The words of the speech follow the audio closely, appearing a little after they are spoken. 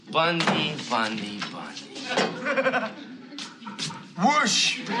Bundy.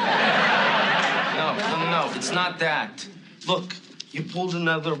 Whoosh! No, it's not that. Look, you pulled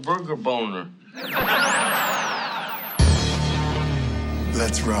another burger boner.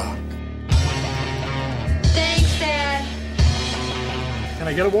 Let's rock. Thanks, Dad. Can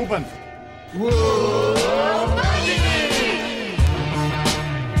I get a whooping?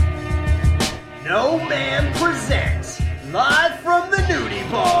 No Man presents, live from the nudie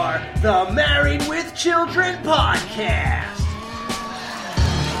bar, the Married with Children podcast.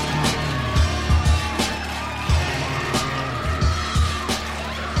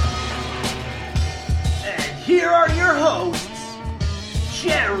 And here are your hosts,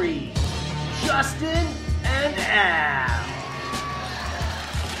 Jerry, Justin, and Al.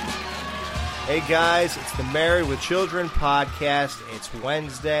 Hey guys, it's the Married with Children podcast. It's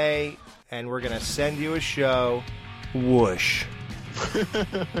Wednesday, and we're going to send you a show. Whoosh.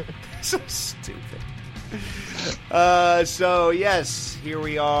 So stupid. So yes, here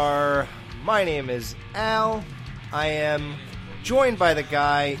we are. My name is Al. I am joined by the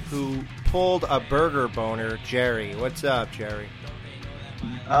guy who pulled a burger boner, Jerry. What's up, Jerry?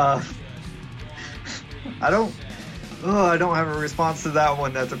 I don't have a response to that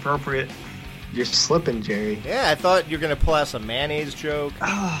one that's appropriate. You're slipping, Jerry. Yeah, I thought you were going to pull out some mayonnaise joke.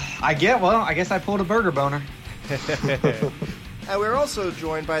 I guess I pulled a burger boner. And we're also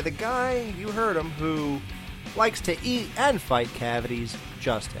joined by the guy, you heard him, who likes to eat and fight cavities,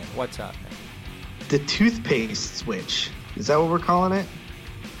 Justin. What's up, man? The toothpaste switch. Is that what we're calling it?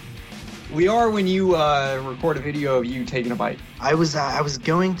 We are when you record a video of you taking a bite. I was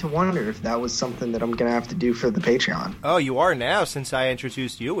going to wonder if that was something that I'm going to have to do for the Patreon. Oh, you are now, since I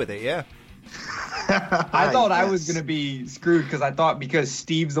introduced you with it, yeah. I thought I was going to be screwed because I thought because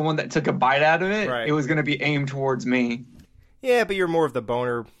Steve's the one that took a bite out of it, Right. It was going to be aimed towards me. Yeah, but you're more of the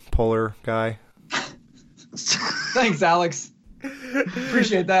boner puller guy. Thanks, Alex.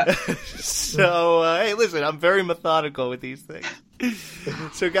 Appreciate that. So, hey, listen, I'm very methodical with these things.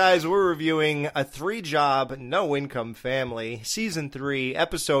 So, guys, we're reviewing a 3-job, no-income family, Season 3,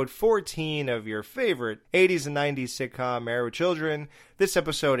 Episode 14 of your favorite 80s and 90s sitcom, Married with Children. This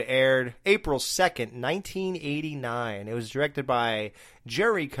episode aired April 2nd, 1989. It was directed by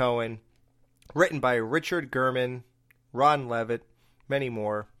Jerry Cohen, written by Richard Gurman, Ron Levitt, many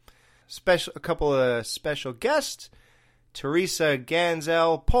more. A couple of special guests, Teresa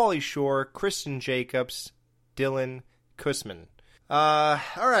Ganzel, Pauly Shore, Kristen Jacobs, Dylan Kussman. All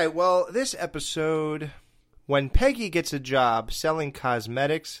right, well, this episode, when Peggy gets a job selling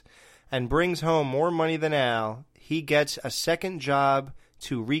cosmetics and brings home more money than Al, he gets a second job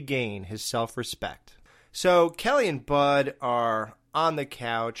to regain his self-respect. So Kelly and Bud are on the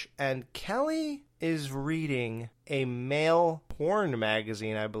couch, and Kelly is reading a male porn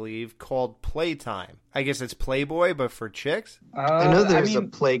magazine, I believe, called Playtime. I guess it's Playboy, but for chicks? I know there's a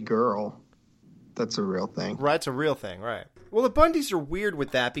Playgirl. That's a real thing. Right, it's a real thing, right. Well, the Bundys are weird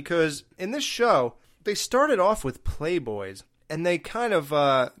with that because in this show, they started off with Playboys, and they kind of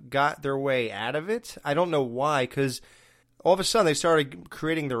got their way out of it. I don't know why, because all of a sudden they started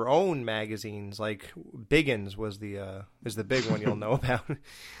creating their own magazines, like Biggins is the big one you'll know about.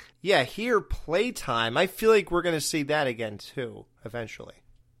 Yeah, here, Playtime. I feel like we're going to see that again, too, eventually.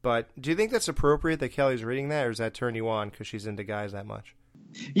 But do you think that's appropriate that Kelly's reading that, or does that turn you on because she's into guys that much?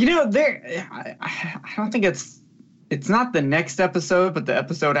 You know, I don't think it's not the next episode, but the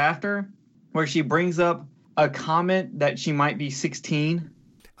episode after, where she brings up a comment that she might be 16.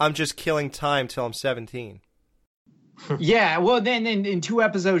 I'm just killing time till I'm 17. Yeah, well, then in 2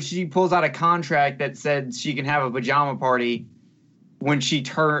 episodes, she pulls out a contract that said she can have a pajama party when she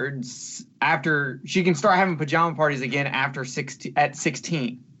turns, after, she can start having pajama parties again after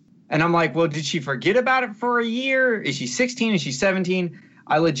 16. And I'm like, well, did she forget about it for a year? Is she 16? Is she 17?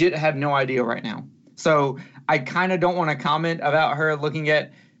 I legit have no idea right now. So I kind of don't want to comment about her looking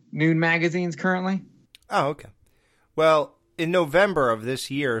at nude magazines currently. Oh, okay. Well, in November of this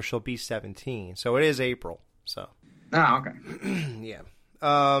year, she'll be 17. So it is April. So. Oh, okay. Yeah.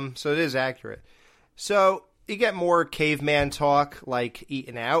 So it is accurate. So you get more caveman talk, like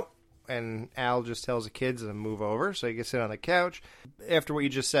eating out. And Al just tells the kids to move over so he can sit on the couch. After what you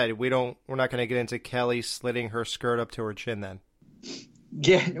just said, we're not going to get into Kelly slitting her skirt up to her chin then.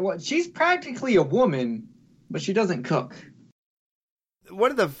 Yeah, well, she's practically a woman, but she doesn't cook.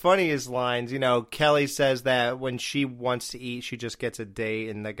 One of the funniest lines, Kelly says that when she wants to eat, she just gets a date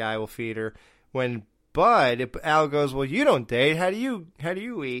and the guy will feed her. When Al goes, well, you don't date. How do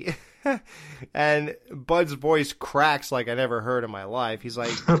you eat? And Bud's voice cracks like I never heard in my life. He's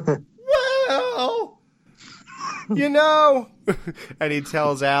like, well, You know. And he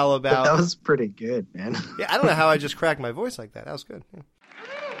tells Al about... That was pretty good, man. Yeah, I don't know how I just cracked my voice like that. That was good. Yeah.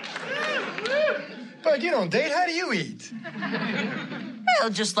 Bud, you don't date. How do you eat?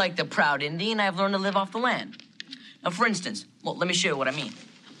 Well, just like the proud Indian, I've learned to live off the land. Now, for instance, well, let me show you what I mean.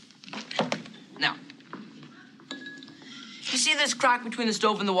 Now, you see this crack between the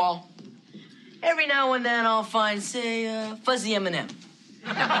stove and the wall? Every now and then I'll find, say, a fuzzy M&M.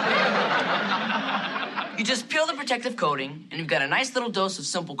 You just peel the protective coating, and you've got a nice little dose of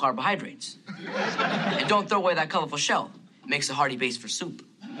simple carbohydrates. And don't throw away that colorful shell. It makes a hearty base for soup.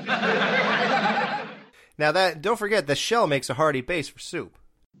 Now, don't forget, the shell makes a hearty base for soup.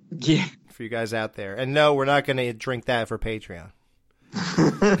 Yeah. For you guys out there. And no, we're not going to drink that for Patreon.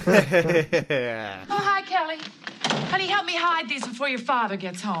 Oh, hi, Kelly. Honey, help me hide these before your father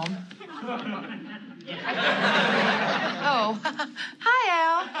gets home. Oh, hi,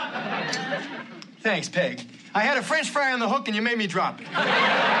 Al. Thanks, Peg. I had a French fry on the hook and you made me drop it.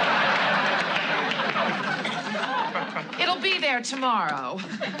 It'll be there tomorrow.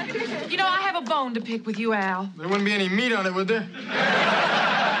 You know, I have a bone to pick with you, Al. There wouldn't be any meat on it, would there?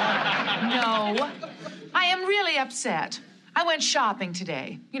 No. I am really upset. I went shopping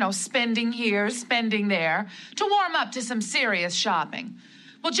today. You know, spending here, spending there, to warm up to some serious shopping.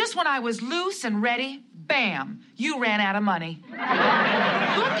 Well, just when I was loose and ready, bam, you ran out of money. Look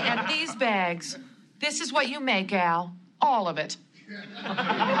at these bags. This is what you make, Al. All of it.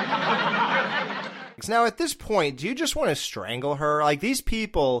 Now, at this point, do you just want to strangle her? Like, these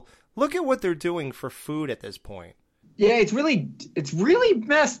people, look at what they're doing for food at this point. Yeah, it's really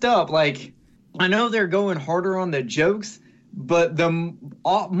messed up. Like, I know they're going harder on the jokes, but the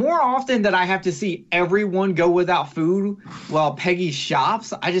more often that I have to see everyone go without food while Peggy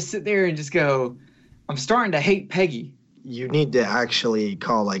shops, I just sit there and just go, I'm starting to hate Peggy. You need to actually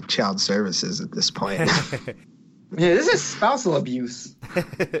call, like, child services at this point. Yeah, this is spousal abuse.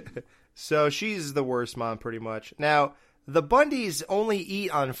 So she's the worst mom, pretty much. Now, the Bundys only eat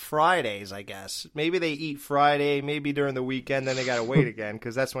on Fridays, I guess. Maybe they eat Friday, maybe during the weekend, then they gotta wait again,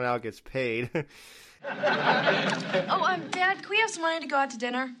 because that's when Al gets paid. Dad, can we have some money to go out to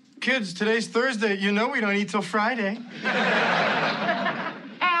dinner? Kids, today's Thursday. You know we don't eat till Friday.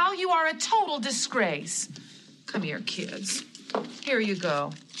 Al, you are a total disgrace. Come here, kids. Here you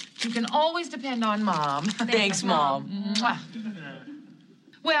go. You can always depend on Mom. Thanks, Mom. Mwah.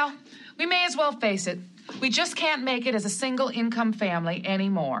 Well, we may as well face it. We just can't make it as a single-income family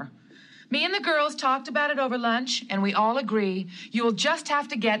anymore. Me and the girls talked about it over lunch, and we all agree you'll just have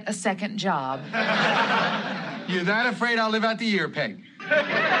to get a second job. You're that afraid I'll live out the year, Peg?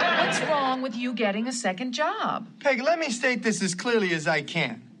 What's wrong with you getting a second job? Peg, let me state this as clearly as I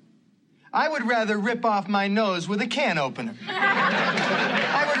can. I would rather rip off my nose with a can opener.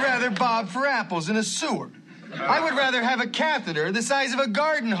 I would rather bob for apples in a sewer. I would rather have a catheter the size of a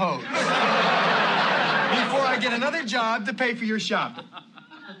garden hose before I get another job to pay for your shopping.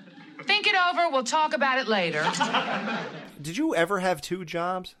 Think it over. We'll talk about it later. Did you ever have two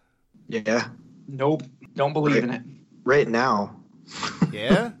jobs? Yeah. Nope. Don't believe in it. Right now.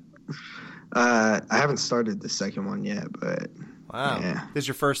 Yeah? I haven't started the second one yet, but... Wow. Yeah. This is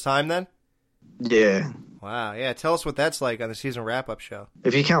your first time then? Yeah. Wow. Yeah, tell us what that's like on the season wrap-up show.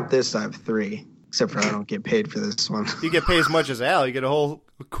 If you count this, I have 3. Except for I don't get paid for this one. You get paid as much as Al. You get a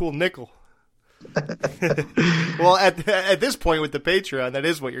cool nickel. Well, at this point with the Patreon, that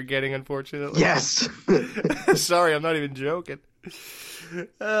is what you're getting, unfortunately. Yes. Sorry, I'm not even joking.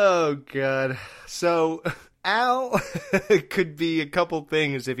 Oh, God. So, Al could be a couple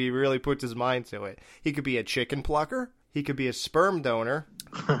things if he really puts his mind to it. He could be a chicken plucker. He could be a sperm donor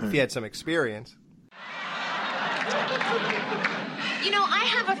if he had some experience. You know, I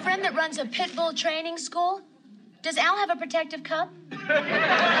have a friend that runs a pit bull training school. Does Al have a protective cup?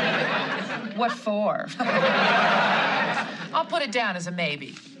 What for? I'll put it down as a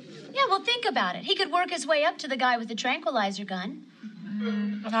maybe. Yeah, well, think about it. He could work his way up to the guy with the tranquilizer gun.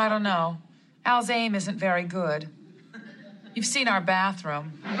 I don't know. Al's aim isn't very good. You've seen our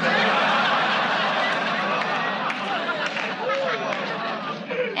bathroom.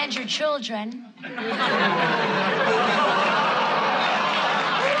 And your children.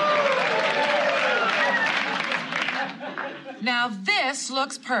 Now this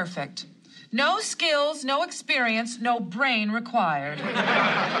looks perfect. No skills, no experience, no brain required.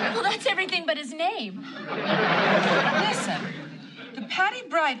 Well, that's everything but his name. Listen, the Patty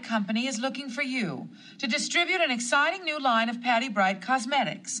Bright Company is looking for you to distribute an exciting new line of Patty Bright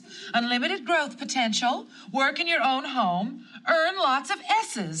cosmetics. Unlimited growth potential, work in your own home, earn lots of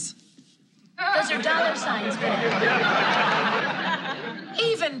S's. Those are dollar signs, Ben.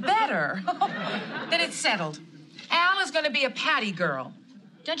 Even better. Then it's settled. Al is going to be a patty girl.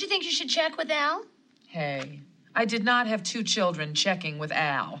 Don't you think you should check with Al? Hey, I did not have 2 children checking with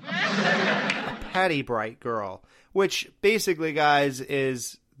Al. Patty Bright Girl, which basically, guys,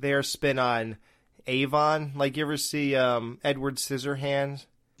 is their spin on Avon. Like, you ever see Edward Scissorhands?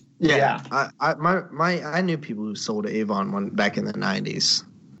 Yeah. I knew people who sold Avon one back in the 90s.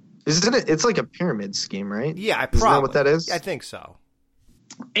 Isn't it? It's like a pyramid scheme, right? Yeah, Isn't that what that is? I think so.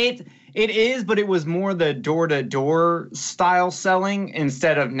 It is, but it was more the door-to-door style selling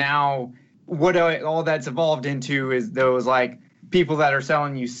instead of now what all that's evolved into is those like people that are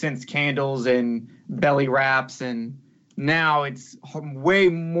selling you scents candles and belly wraps, and now it's way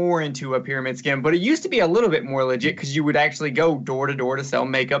more into a pyramid scheme. But it used to be a little bit more legit because you would actually go door-to-door to sell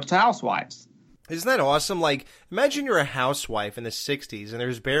makeup to housewives. Isn't that awesome? Like, imagine you're a housewife in the 60s and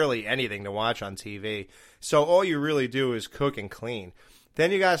there's barely anything to watch on TV. So all you really do is cook and clean.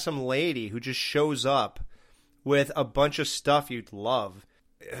 Then you got some lady who just shows up with a bunch of stuff you'd love.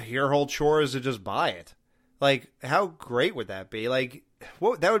 Your whole chore is to just buy it. Like, how great would that be? Like,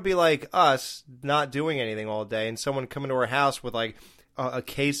 that would be like us not doing anything all day and someone coming to our house with like a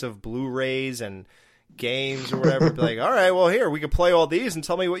case of Blu-rays and games or whatever. Be like, all right, well, here, we can play all these and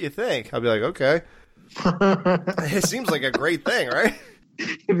tell me what you think. I'll be like, okay. It seems like a great thing, right?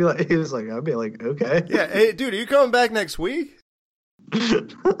 I'd be like, okay. Yeah, hey, dude, are you coming back next week?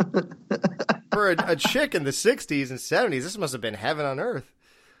 For a chick in the 60s and 70s, this must have been heaven on earth.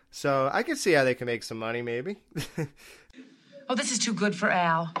 So I can see how they can make some money, maybe. Oh, this is too good for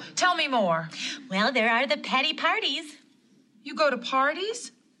Al. Tell me more. Well, there are the petty parties. You go to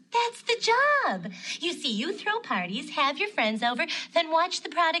parties? That's the job. You see, you throw parties, have your friends over, then watch the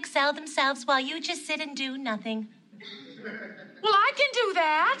products sell themselves while you just sit and do nothing. Well, I can do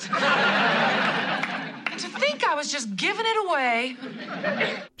that. To think I was just giving it away.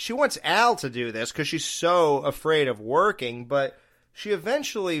 She wants Al to do this because she's so afraid of working, but she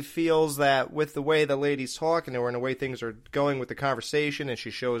eventually feels that with the way the lady's talking to her and the way things are going with the conversation, and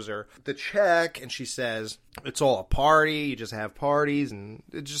she shows her the check, and she says, it's all a party, you just have parties, and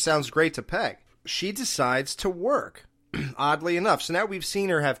it just sounds great to Peg. She decides to work, oddly enough. So now we've seen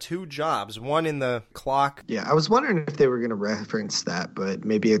her have 2 jobs, one in the clock. Yeah, I was wondering if they were going to reference that, but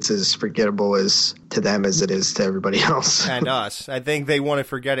maybe it's as forgettable as to them as it is to everybody else. And us. I think they want to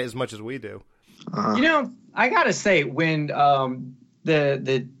forget it as much as we do. You know, I gotta say, when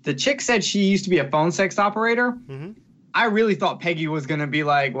the chick said she used to be a phone sex operator, I really thought Peggy was gonna be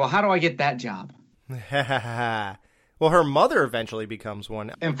like, well, how do I get that job? Well, her mother eventually becomes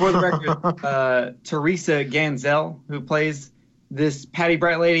one. And for the record, Teresa Ganzel, who plays this Patty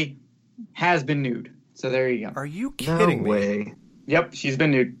Bright lady, has been nude. So there you go. Are you kidding me? Yep, she's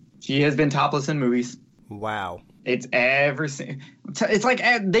been nude. She has been topless in movies. Wow. It's it's like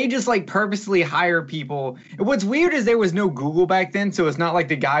they just like purposely hire people. What's weird is there was no Google back then, so it's not like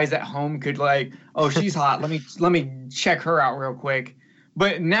the guys at home could like, oh, she's hot. Let me check her out real quick.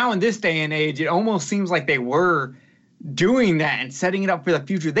 But now in this day and age, it almost seems like they were doing that and setting it up for the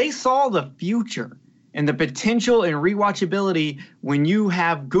future. They saw the future and the potential and rewatchability when you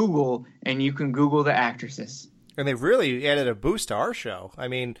have Google and you can Google the actresses. And they really added a boost to our show. I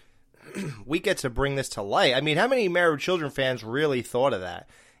mean, we get to bring this to light. I mean, how many Married with Children fans really thought of that?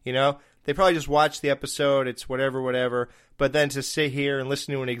 You know, they probably just watched the episode, it's whatever, but then to sit here and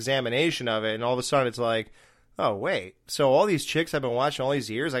listen to an examination of it, and all of a sudden it's like, oh, wait, so all these chicks I've been watching all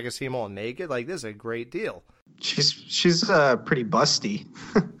these years, I can see them all naked? Like, this is a great deal. She's pretty busty.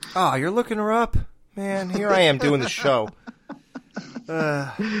 Oh, you're looking her up? Man, here I am doing the show.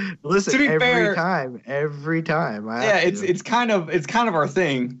 Listen, to be fair, every time. It's kind of our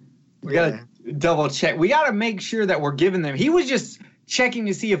thing. We gotta double check. We gotta make sure that we're giving them. He was just checking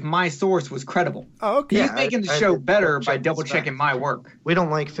to see if my source was credible. Oh, okay. He's making the show better by double checking my work. We don't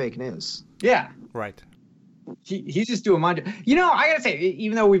like fake news. Yeah. Right. He's just doing my job. You know, I gotta say,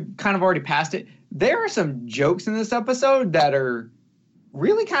 even though we've kind of already passed it, there are some jokes in this episode that are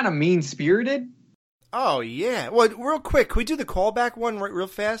really kind of mean-spirited. Oh, yeah. Well, real quick, can we do the callback one real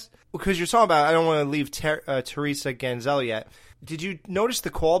fast? Because you're talking about, I don't want to leave Teresa Ganzel yet. Did you notice the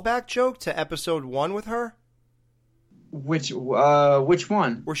callback joke to episode 1 with her? Which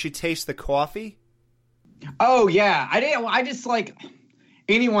one? Where she tastes the coffee? Oh, yeah. I just like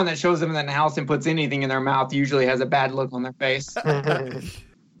anyone that shows them in the house and puts anything in their mouth usually has a bad look on their face.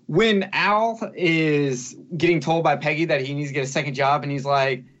 When Al is getting told by Peggy that he needs to get a second job, and he's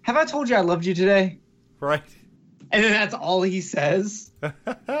like, have I told you I loved you today? Right. And then that's all he says.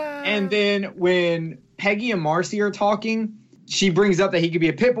 And then when Peggy and Marcy are talking, she brings up that he could be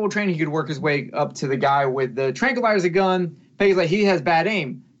a pit bull trainer. He could work his way up to the guy with the tranquilizer gun. Peggy's like, he has bad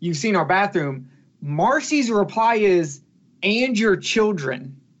aim. You've seen our bathroom. Marcy's reply is, "And your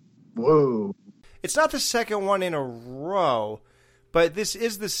children." Whoa. It's not the second one in a row, but this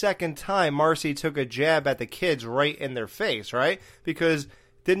is the second time Marcy took a jab at the kids right in their face, right? Because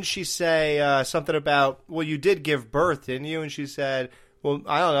didn't she say something about, well, you did give birth, didn't you? And she said, well,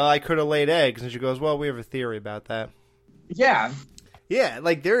 I don't know, I could have laid eggs. And she goes, well, we have a theory about that. Yeah. Yeah,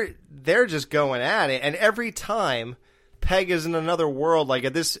 like they're just going at it. And every time Peg is in another world, like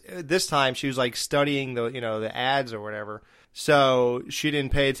at this time she was like studying the ads or whatever. So she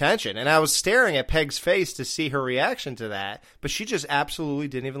didn't pay attention. And I was staring at Peg's face to see her reaction to that, but she just absolutely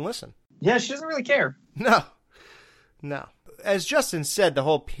didn't even listen. Yeah, she doesn't really care. No. As Justin said, the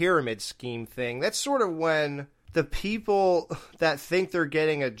whole pyramid scheme thing, that's sort of when the people that think they're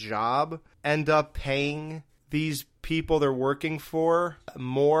getting a job end up paying these people they're working for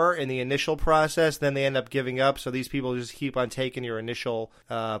more in the initial process, then they end up giving up. So these people just keep on taking your initial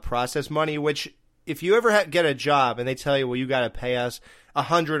process money, which if you ever get a job and they tell you, well, you got to pay us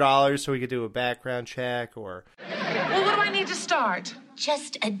 $100 so we could do a background check or... Well, what do I need to start?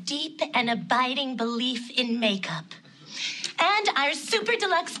 Just a deep and abiding belief in makeup. And our super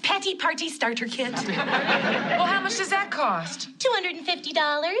deluxe patty party starter kit. Well, how much does that cost?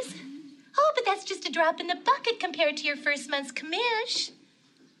 $250. Oh, but that's just a drop in the bucket compared to your first month's commish.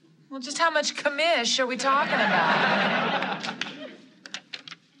 Well, just how much commish are we talking about?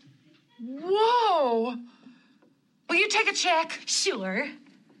 Whoa! Will you take a check? Sure.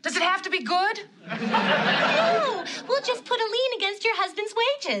 Does it have to be good? No, we'll just put a lien against your husband's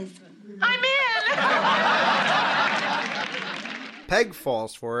wages. I'm in! Peg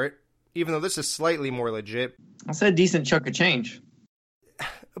falls for it, even though this is slightly more legit. That's a decent chunk of change.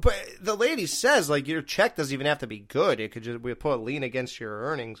 But the lady says, like, your check doesn't even have to be good. It could just, we put a lien against your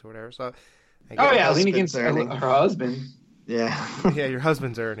earnings or whatever. So, oh, yeah, lien against her husband. Yeah. Yeah, your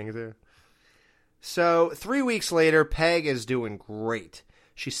husband's earnings, too. So, 3 weeks later, Peg is doing great.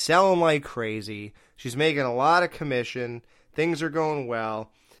 She's selling like crazy. She's making a lot of commission. Things are going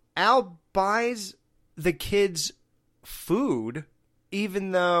well. Al buys the kids food,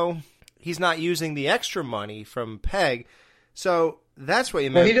 even though he's not using the extra money from Peg. So, that's what you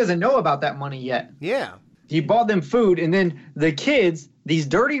meant. Well, he doesn't know about that money yet. Yeah. He bought them food, and then the kids, these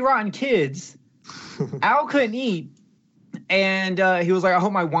dirty, rotten kids, Al couldn't eat. And he was like, I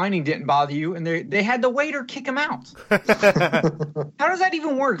hope my whining didn't bother you. And they had the waiter kick him out. How does that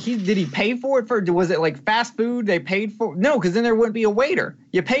even work? Did he pay for it? Was it like fast food they paid for? No, because then there wouldn't be a waiter.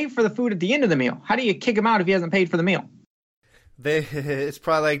 You pay for the food at the end of the meal. How do you kick him out if he hasn't paid for the meal? It's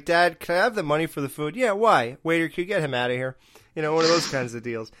probably like, Dad, can I have the money for the food? Yeah, why? Waiter, can you get him out of here? You know, one of those kinds of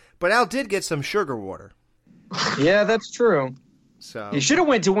deals. But Al did get some sugar water. Yeah, that's true. So you should have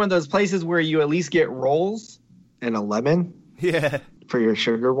went to one of those places where you at least get rolls. And a lemon? Yeah. For your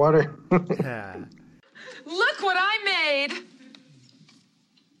sugar water? Yeah. Look what I made!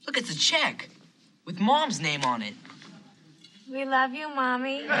 Look, it's a check with Mom's name on it. We love you,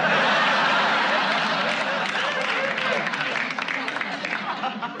 Mommy.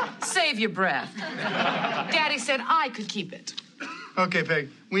 Save your breath. Daddy said I could keep it. Okay, Peg,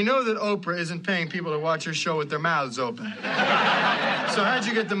 we know that Oprah isn't paying people to watch her show with their mouths open. So how'd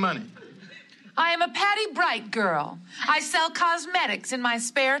you get the money? I am a Patty Bright girl. I sell cosmetics in my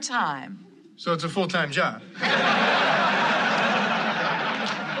spare time. So it's a full-time job?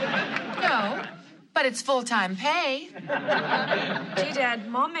 No, but it's full-time pay. Gee, Dad,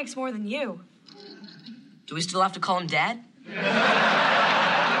 Mom makes more than you. Do we still have to call him Dad?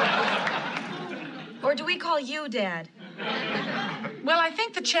 Or do we call you Dad? Well, I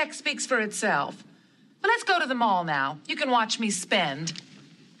think the check speaks for itself. But let's go to the mall now. You can watch me spend.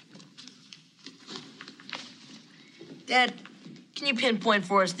 Dad, can you pinpoint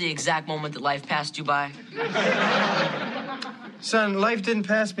for us the exact moment that life passed you by? Son, life didn't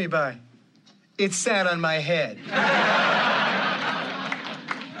pass me by. It sat on my head.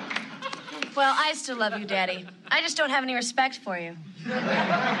 Well, I still love you, Daddy. I just don't have any respect for you.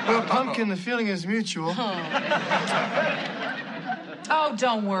 Well, Pumpkin, the feeling is mutual. Oh,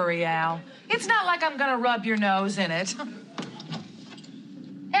 don't worry, Al. It's not like I'm gonna rub your nose in it.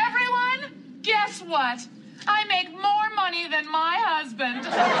 Everyone, guess what? I make more money than my husband.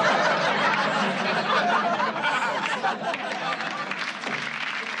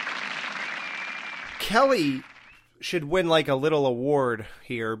 Kelly should win like a little award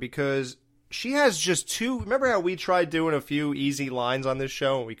here because she has just two. Remember how we tried doing a few easy lines on this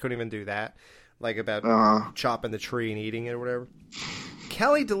show and we couldn't even do that? Like about chopping the tree and eating it or whatever.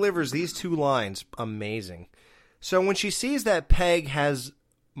 Kelly delivers these two lines amazing. So when she sees that Peg has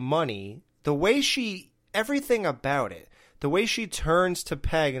money, the way everything about it, the way she turns to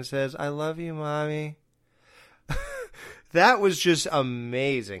Peg and says, "I love you, Mommy." That was just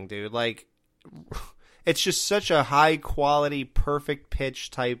amazing, dude. Like, it's just such a high quality, perfect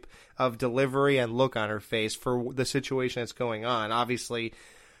pitch type of delivery and look on her face for the situation that's going on. Obviously,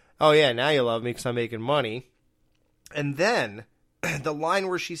 oh yeah, now you love me because I'm making money. And then the line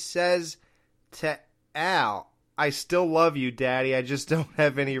where she says to Al, "I still love you, Daddy. I just don't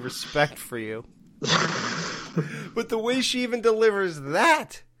have any respect for you." But the way she even delivers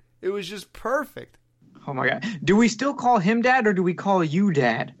that, it was just perfect. Oh my God. Do we still call him Dad or do we call you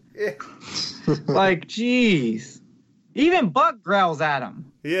Dad? Yeah. Like, jeez. Even Buck growls at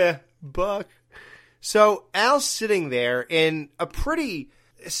him. Yeah, Buck. So Al's sitting there in a pretty,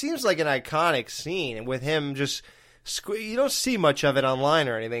 it seems like an iconic scene with him just, you don't see much of it online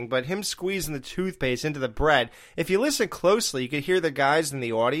or anything, but him squeezing the toothpaste into the bread. If you listen closely, you could hear the guys in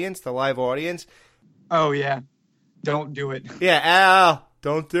the audience, the live audience. Oh, yeah. Don't do it. Yeah, Al,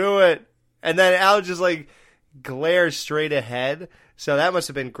 don't do it. And then Al just like glares straight ahead. So that must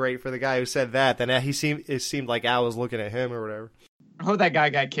have been great for the guy who said that. Then it seemed like Al was looking at him or whatever. I hope that guy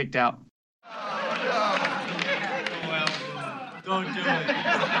got kicked out. Well, don't do it.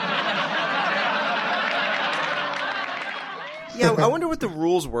 Yeah, I wonder what the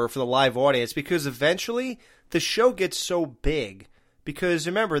rules were for the live audience, because eventually the show gets so big. Because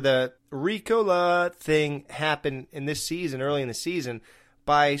remember, the Ricola thing happened in this season, early in the season.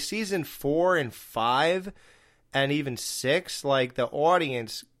 By season 4 and 5 and even 6, like, the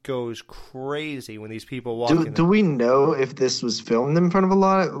audience goes crazy when these people walk in. Do we know if this was filmed in front of a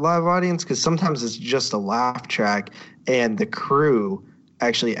live audience? Because sometimes it's just a laugh track, and the crew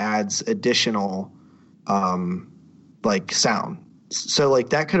actually adds additional, like, sound. So, like,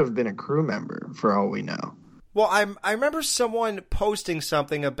 that could have been a crew member for all we know. Well, I remember someone posting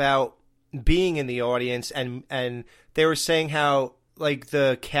something about being in the audience, and they were saying how, like,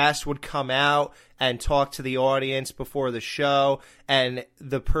 the cast would come out and talk to the audience before the show, and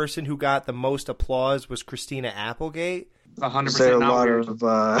the person who got the most applause was Christina Applegate. 100% not weird.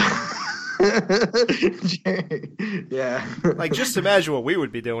 Yeah. Like, just imagine what we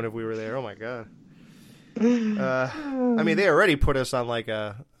would be doing if we were there. Oh, my God. I mean, they already put us on, like,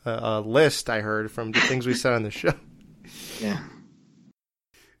 a list, I heard, from the things we said on the show. Yeah.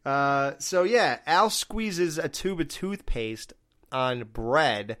 So, yeah, Al squeezes a tube of toothpaste on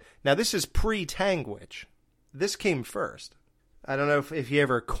bread. Now, this is pre-Tangwich. This came first. I don't know if he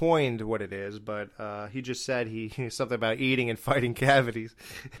ever coined what it is, but he just said something about eating and fighting cavities.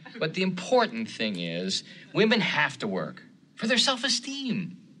 But the important thing is, women have to work for their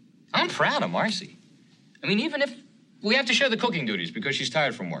self-esteem. I'm proud of Marcy. I mean, even if we have to share the cooking duties because she's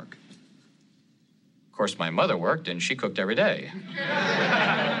tired from work. Of course, my mother worked, and she cooked every day.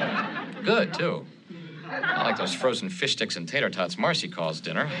 Good, too. I like those frozen fish sticks and tater tots Marcy calls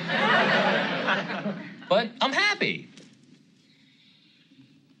dinner. But I'm happy.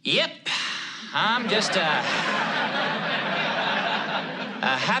 Yep, I'm just a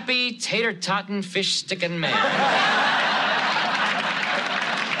happy tater tottin' fish stickin' man.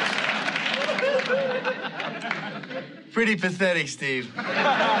 Pretty pathetic, Steve.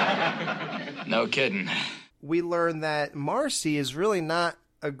 No kidding. We learned that Marcy is really not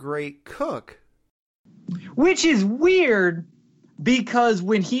a great cook. Which is weird, because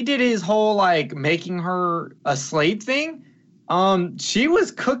when he did his whole, like, making her a slave thing, she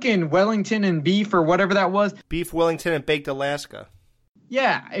was cooking Wellington and beef or whatever that was. Beef Wellington and baked Alaska.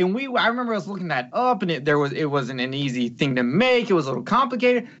 Yeah, and I remember I was looking that up, and it wasn't an easy thing to make. It was a little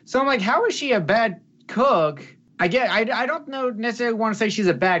complicated. So I'm like, how is she a bad cook? I don't necessarily want to say she's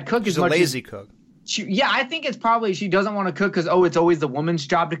a bad cook. She's as much a lazy as cook. I think it's probably she doesn't want to cook because, it's always the woman's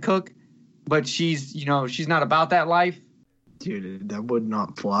job to cook. But she's not about that life. Dude, that would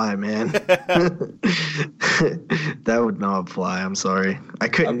not fly, man. That would not fly. I'm sorry. I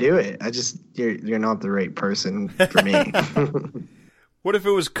couldn't do it. You're not the right person for me. What if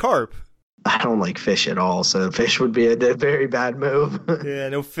it was carp? I don't like fish at all, so fish would be a very bad move. Yeah,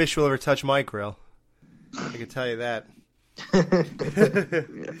 no fish will ever touch my grill. I can tell you that.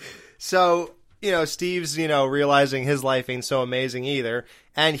 So, Steve's, realizing his life ain't so amazing either.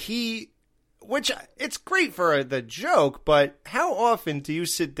 And which it's great for the joke, but how often do you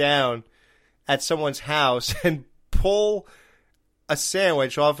sit down at someone's house and pull a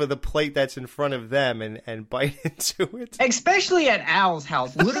sandwich off of the plate that's in front of them and bite into it? Especially at Al's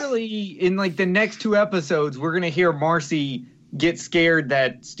house. Literally, in like the next 2 episodes, we're going to hear Marcy get scared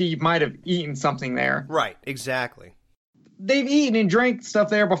that Steve might have eaten something there. Right, exactly. They've eaten and drank stuff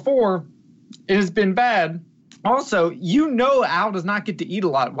there before. It has been bad. Also, Al does not get to eat a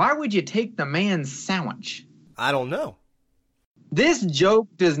lot. Why would you take the man's sandwich? I don't know. This joke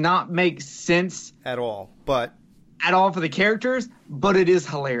does not make sense at all for the characters, but it is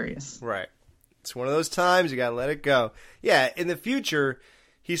hilarious. Right. It's one of those times you gotta let it go. Yeah, in the future,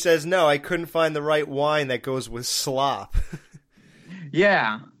 he says, no, I couldn't find the right wine that goes with slop.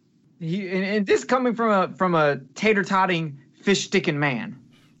 Yeah. And this coming from a tater-totting, fish-sticking man.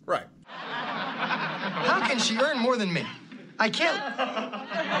 Right. How can she earn more than me? I can't...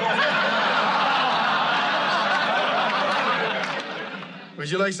 Would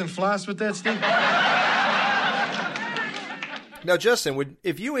you like some floss with that, Steve? Now, Justin,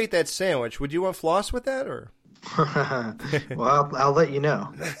 if you ate that sandwich, would you want floss with that, or? Well, I'll let you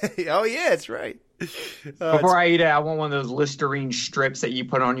know. Oh, yeah, that's right. Before I eat it, I want one of those Listerine strips that you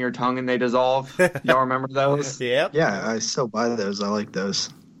put on your tongue and they dissolve. Y'all remember those? Yep. Yeah, I still buy those. I like those.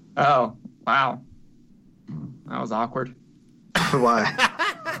 Oh, wow. That was awkward. Why?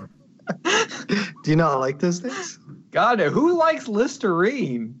 Do you not like those things? God, who likes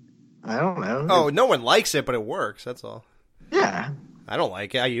Listerine? I don't know. Oh, no one likes it, but it works. That's all. Yeah. I don't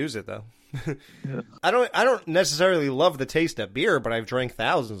like it. I use it, though. I don't necessarily love the taste of beer, but I've drank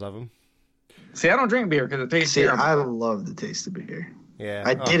thousands of them. See, I don't drink beer because it tastes terrible. I love the taste of beer. Yeah.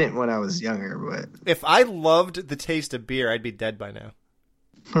 I didn't when I was younger, but... If I loved the taste of beer, I'd be dead by now.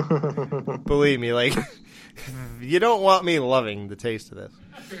 Believe me, like, you don't want me loving the taste of this.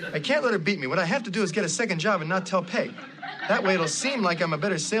 I can't let her beat me. What I have to do is get a second job and not tell Peg. That way it'll seem like I'm a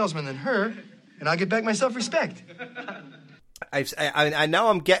better salesman than her, and I'll get back my self-respect. I know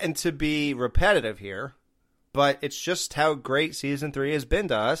I'm getting to be repetitive here, but it's just how great Season 3 has been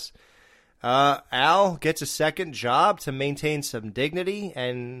to us. Al gets a second job to maintain some dignity,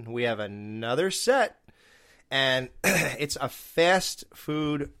 and we have another set. And it's a fast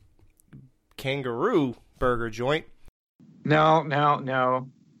food kangaroo burger joint. No.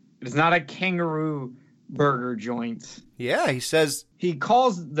 It's not a kangaroo burger joint. Yeah, he says... He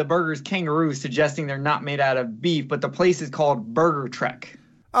calls the burgers kangaroo, suggesting they're not made out of beef, but the place is called Burger Trek.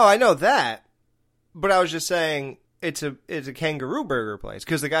 Oh, I know that. But I was just saying it's a kangaroo burger place.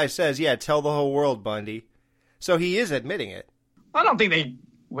 Because the guy says, yeah, tell the whole world, Bundy. So he is admitting it. I don't think they...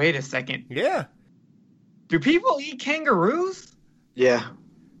 Wait a second. Yeah. Do people eat kangaroos? Yeah.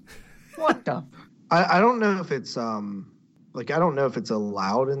 What the... I don't know if it's I don't know if it's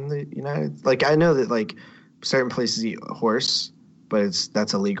allowed in the United... Like, I know that, certain places eat horse, but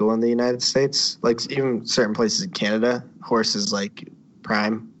that's illegal in the United States. Like, even certain places in Canada, horse is,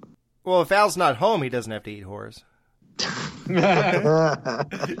 prime. Well, if Al's not home, he doesn't have to eat horse. No,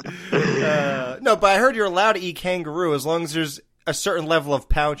 but I heard you're allowed to eat kangaroo as long as there's a certain level of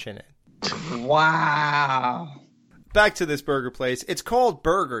pouch in it. Wow. Back to this burger place. It's called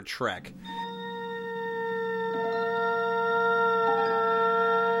Burger Trek.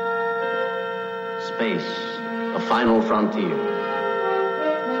 Space, the final frontier.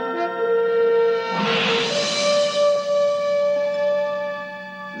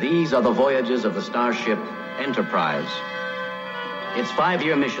 These are the voyages of the starship Enterprise. Its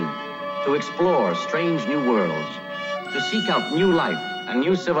 5-year mission, to explore strange new worlds, to seek out new life and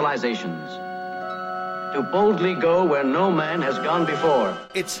new civilizations, to boldly go where no man has gone before.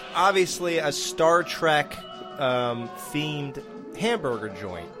 It's obviously a Star Trek themed hamburger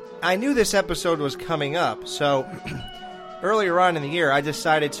joint. I knew this episode was coming up, so earlier on in the year, I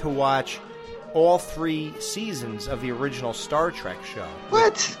decided to watch all 3 seasons of the original Star Trek show.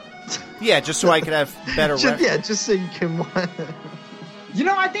 What? Yeah, just so I could have better reference. Yeah, just so you can watch.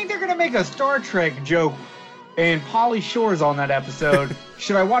 I think they're going to make a Star Trek joke, and Pauly Shore's on that episode.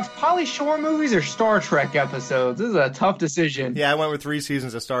 Should I watch Pauly Shore movies or Star Trek episodes? This is a tough decision. Yeah, I went with 3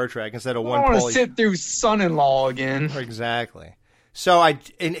 seasons of Star Trek instead of one. I want to sit through Son-in-Law again. Exactly. So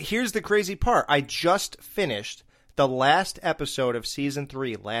and here's the crazy part. I just finished the last episode of Season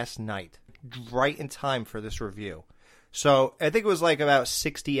 3 last night, right in time for this review. So I think it was about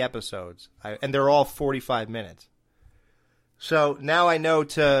 60 episodes, and they're all 45 minutes. So now I know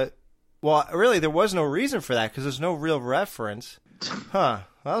well, really, there was no reason for that because there's no real reference. Huh.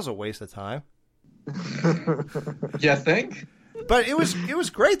 That was a waste of time. You think? But it was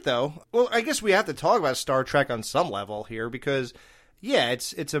great, though. Well, I guess we have to talk about Star Trek on some level here because, yeah,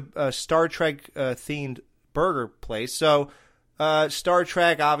 it's a Star Trek themed burger place. So Star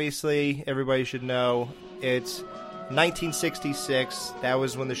Trek, obviously, everybody should know. It's 1966. That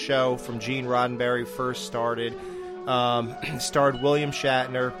was when the show from Gene Roddenberry first started. Starred William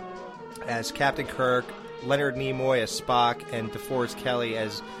Shatner as Captain Kirk, Leonard Nimoy as Spock, and DeForest Kelley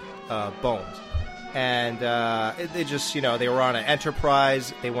as Bones. And they just, they were on an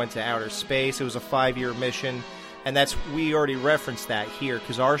Enterprise. They went to outer space. It was a 5-year mission. And we already referenced that here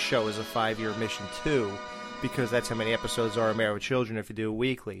because our show is a 5-year mission too. because that's how many episodes are of Married with Children if you do it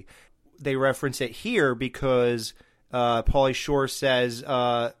weekly. They reference it here because Pauly Shore says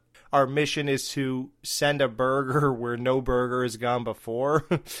our mission is to send a burger where no burger has gone before.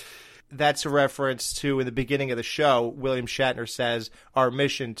 That's a reference to, in the beginning of the show, William Shatner says, our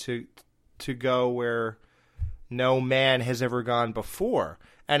mission to go where no man has ever gone before.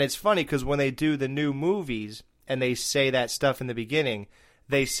 And it's funny because when they do the new movies and they say that stuff in the beginning,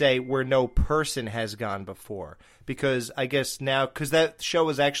 they say where no person has gone before. Because I guess now, because that show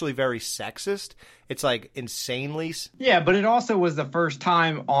is actually very sexist. It's like insanely. Yeah, but it also was the first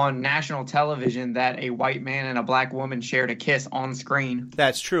time on national television that a white man and a black woman shared a kiss on screen.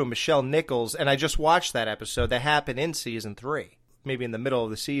 That's true. Michelle Nichols, and I just watched that episode. That happened in season 3, maybe in the middle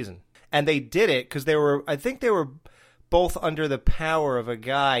of the season. And they did it because I think they were both under the power of a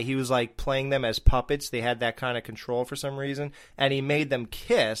guy. He was like playing them as puppets. They had that kind of control for some reason. And he made them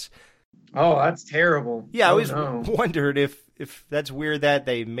kiss. Oh, that's terrible. Yeah, I always wondered if that's weird that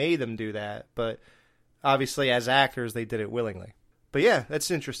they made them do that. But obviously, as actors, they did it willingly. But yeah,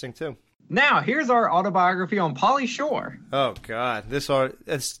 that's interesting, too. Now, here's our autobiography on Pauly Shore. Oh, God.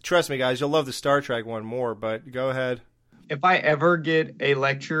 Trust me, guys, you'll love the Star Trek one more, but go ahead. If I ever get a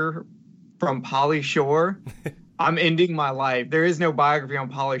lecture from Pauly Shore, I'm ending my life. There is no biography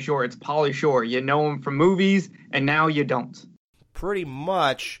on Pauly Shore. It's Pauly Shore. You know him from movies, and now you don't. Pretty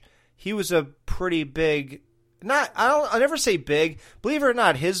much. He was a pretty big... I'll never say big. Believe it or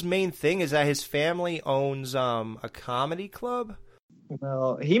not, his main thing is that his family owns a comedy club.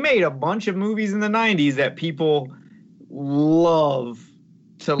 Well, he made a bunch of movies in the 90s that people love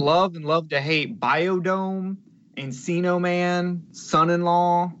to love and love to hate. Biodome, Encino Man,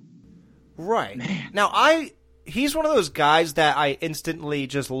 Son-in-Law. Right. Man. Now, he's one of those guys that I instantly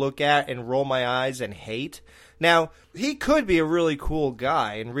just look at and roll my eyes and hate. Now, he could be a really cool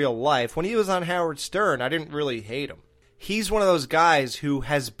guy in real life. When he was on Howard Stern, I didn't really hate him. He's one of those guys who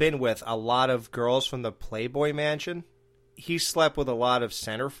has been with a lot of girls from the Playboy Mansion. He slept with a lot of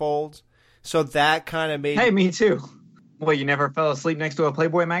centerfolds. So that kind of made... Hey, me too. Well, you never fell asleep next to a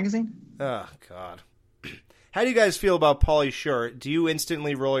Playboy magazine? Oh, God. How do you guys feel about Pauly Shore? Do you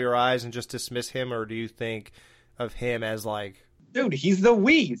instantly roll your eyes and just dismiss him, or do you think of him as like... Dude, he's the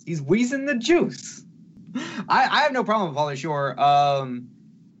wheeze. He's wheezing the juice. I have no problem with Pauly Shore.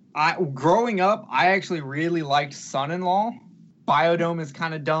 Growing up, I actually really liked Son-in-Law. Biodome is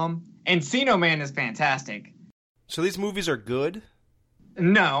kind of dumb. Encino Man is fantastic. So these movies are good?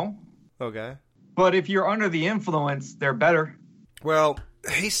 No. Okay. But if you're under the influence, they're better. Well,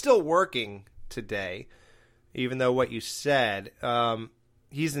 he's still working today, even though what you said.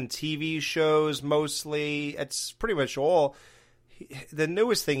 He's in TV shows mostly. It's pretty much all. The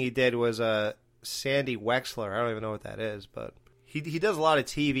newest thing he did was Sandy Wexler. I don't even know what that is, but he does a lot of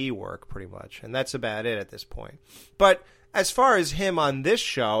TV work pretty much, and that's about it at this point. But as far as him on this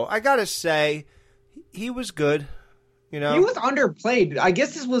show, I gotta say he was good. You know, he was underplayed. I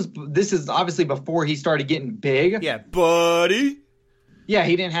guess this is obviously before he started getting big. Yeah, buddy. Yeah,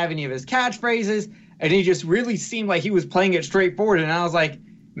 he didn't have any of his catchphrases, and he just really seemed like he was playing it straightforward. And I was like,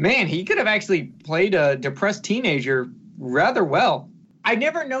 man, he could have actually played a depressed teenager rather well. I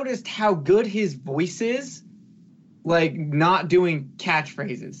never noticed how good his voice is, like not doing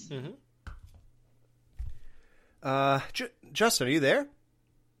catchphrases. Mm-hmm. Justin, are you there?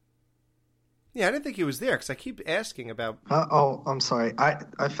 Yeah, I didn't think he was there because I keep asking about... I'm sorry.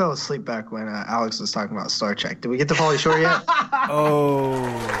 I fell asleep back when Alex was talking about Star Trek. Did we get to Pauly Shore yet? Oh,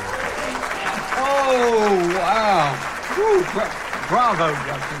 wow. Woo, bravo,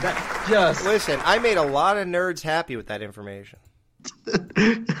 Justin. That just... Listen, I made a lot of nerds happy with that information.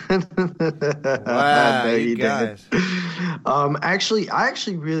 Wow, no, you guys. Actually, I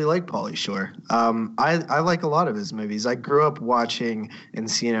actually really like Pauly Shore. I like a lot of his movies. I grew up watching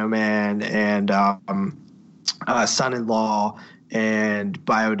Encino Man and Son-in-Law and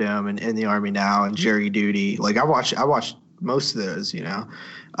Biodome and In the Army Now and Jury Duty. Like I watched most of those. You know,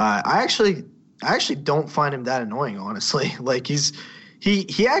 I actually don't find him that annoying, honestly. Like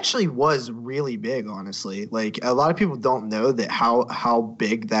He actually was really big, honestly. Like, a lot of people don't know that how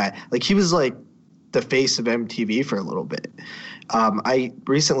big that... Like, he was, like, the face of MTV for a little bit. I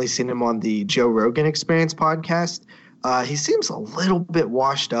recently seen him on the Joe Rogan Experience podcast. He seems a little bit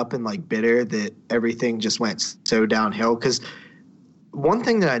washed up and, like, bitter that everything just went so downhill. Because one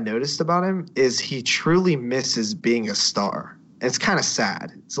thing that I noticed about him is he truly misses being a star. And it's kind of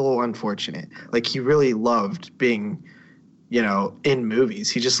sad. It's a little unfortunate. Like, he really loved being... in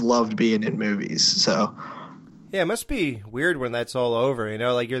movies. He just loved being in movies. So, yeah, it must be weird when that's all over,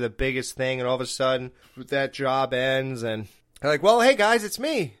 like you're the biggest thing and all of a sudden that job ends and you're like, well, hey guys, it's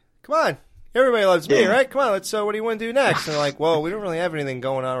me. Come on. Everybody loves me, Yeah. right? Come on, let's. What do you want to do next? And they're like, well, we don't really have anything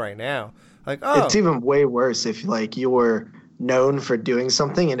going on right now. Like, oh, It's even way worse if like you're known for doing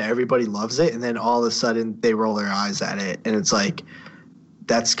something and everybody loves it, and then all of a sudden they roll their eyes at it, and it's like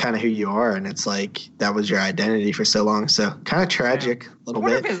that's kind of who you are, and it's like that was your identity for so long. So kind of tragic, a little What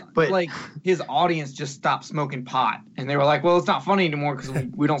bit. if his, But like his audience just stopped smoking pot, and they were like, "Well, it's not funny anymore because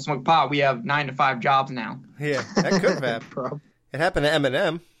we don't smoke pot. We have 9 to 5 jobs now." yeah, that could have happened. It happened to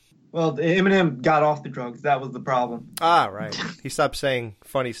Eminem. Well, Eminem got off the drugs. That was the problem. Ah, right. He stopped saying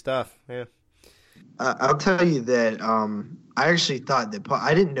funny stuff. Yeah. I'll tell you that I actually thought that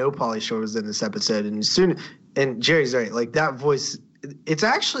I didn't know Pauly Shore was in this episode, and Jerry's right. Like that voice, it's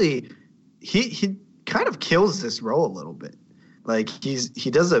actually he kind of kills this role a little bit. Like he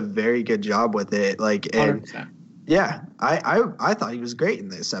does a very good job with it. Like and 100%. yeah, I thought he was great in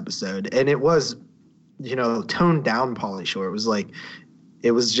this episode, and it was toned down Pauly Shore.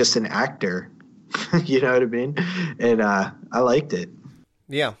 It was just an actor, you know what I mean? And I liked it.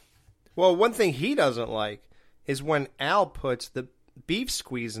 Yeah. Well, one thing he doesn't like is when Al puts the beef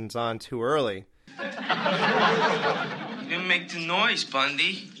squeezins on too early. You didn't make the noise,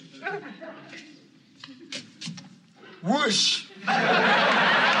 Bundy. Whoosh!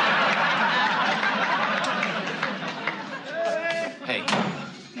 Hey,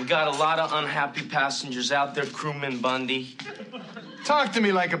 we got a lot of unhappy passengers out there, crewman Bundy. Talk to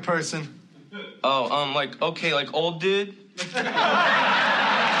me like a person. Oh, like old dude?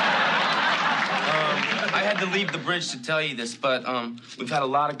 I had to leave the bridge to tell you this, but we've had a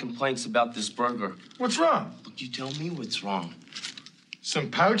lot of complaints about this burger. What's wrong? Look, you tell me what's wrong.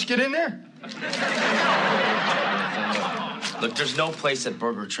 Some pouch get in there? Look, there's no place at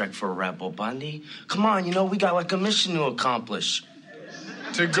Burger Trek for a rebel, Bundy. Come on, we got like a mission to accomplish.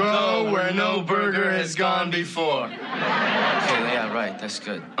 To go where no burger has gone before. Okay, yeah, right, that's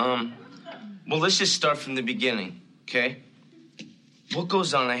good. Well, let's just start from the beginning, okay? What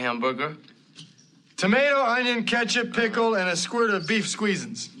goes on a hamburger? Tomato, onion, ketchup, pickle, and a squirt of beef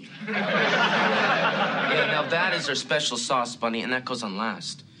squeezins. Yeah, now that is our special sauce, Bunny, and that goes on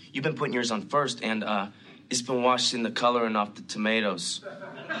last. You've been putting yours on first, and it's been washed in the coloring off the tomatoes.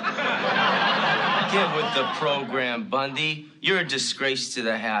 Get with the program, Bundy. You're a disgrace to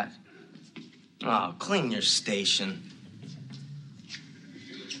the hat. Oh, clean your station.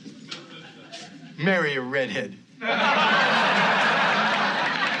 Marry a redhead.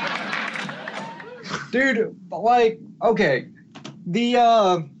 Dude, like, okay,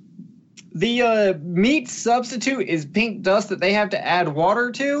 the meat substitute is pink dust that they have to add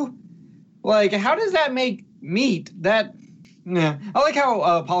water to. Like, how does that make meat? I like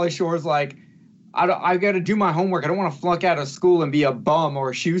how Pauly Shore's like, I got to do my homework. I don't want to flunk out of school and be a bum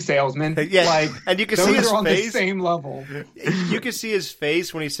or a shoe salesman. Yeah, like, and you can those see his are on face. the same level. You can see his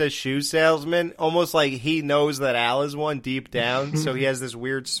face when he says shoe salesman, almost like he knows that Al is one deep down, so he has this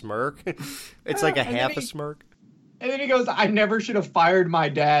weird smirk. It's like a half a smirk. And then he goes, I never should have fired my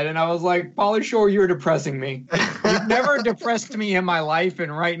dad. And I was like, Pauly Shore, you're depressing me. You've never depressed me in my life,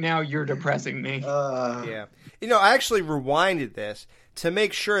 and right now you're depressing me. Yeah. I actually rewinded this to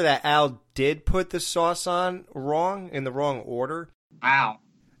make sure that Al did put the sauce on wrong, in the wrong order. Wow.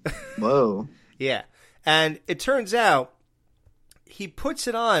 Whoa. Yeah. And it turns out he puts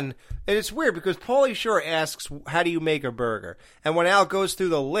it on, and it's weird because Pauly Shore asks, how do you make a burger? And when Al goes through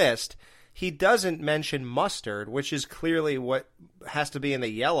the list, he doesn't mention mustard, which is clearly what has to be in the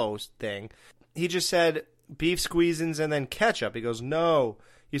yellow thing. He just said beef squeezins and then ketchup. He goes, no,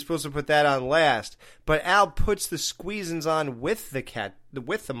 you're supposed to put that on last. But Al puts the squeezins on with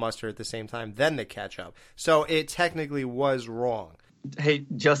the mustard at the same time, then the ketchup. So it technically was wrong. Hey,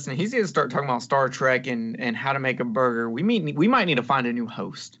 Justin, he's going to start talking about Star Trek and how to make a burger. We might need to find a new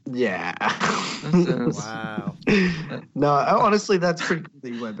host. Yeah. Wow. No, honestly, that's pretty cool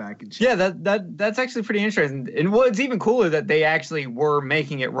that you went back and checked. Yeah, that's actually pretty interesting. And it's even cooler that they actually were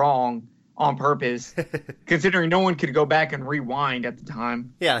making it wrong on purpose, considering no one could go back and rewind at the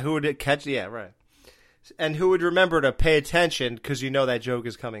time. Yeah, who would catch? Yeah, right. And who would remember to pay attention because that joke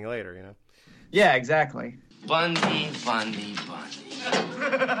is coming later, Yeah, exactly. Bundy.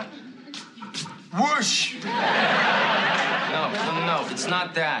 Whoosh! No, it's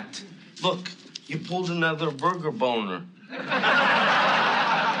not that. Look, you pulled another burger boner. What'd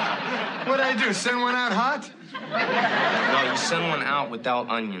I do, send one out hot? No, you send one out without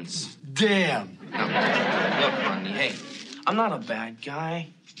onions. Damn. No. Look, Bundy, hey, I'm not a bad guy.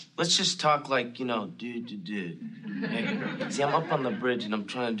 Let's just talk like, dude. Hey, see, I'm up on the bridge and I'm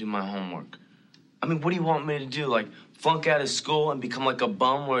trying to do my homework. I mean, what do you want me to do? Like, flunk out of school and become like a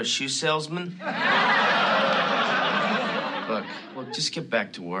bum or a shoe salesman? Look, just get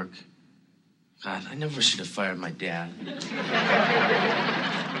back to work. God, I never should have fired my dad.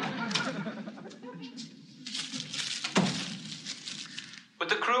 Would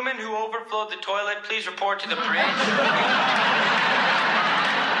the crewman who overflowed the toilet please report to the bridge?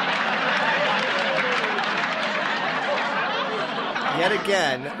 Yet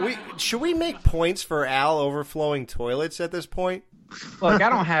again, should we make points for Al overflowing toilets at this point? Look, I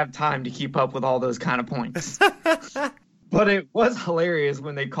don't have time to keep up with all those kind of points. But it was hilarious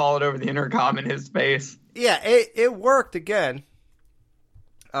when they called over the intercom in his face. Yeah, it worked again.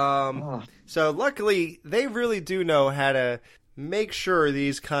 So luckily, they really do know how to make sure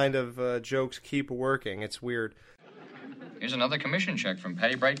these kind of jokes keep working. It's weird. Here's another commission check from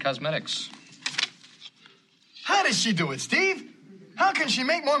Patty Bright Cosmetics. How does she do it, Steve? How can she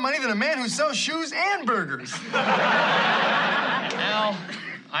make more money than a man who sells shoes and burgers? Al,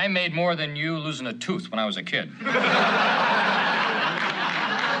 I made more than you losing a tooth when I was a kid.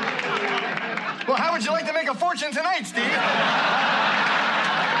 Well, how would you like to make a fortune tonight, Steve?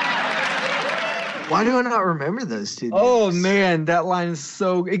 Why do I not remember those two? Oh, man, that line is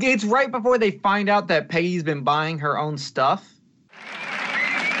so... It's right before they find out that Peggy's been buying her own stuff.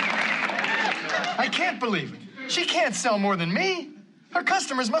 I can't believe it. She can't sell more than me. Her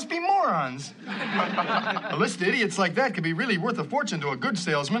customers must be morons. A list of idiots like that could be really worth a fortune to a good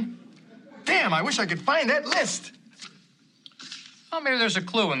salesman. Damn, I wish I could find that list. Well, maybe there's a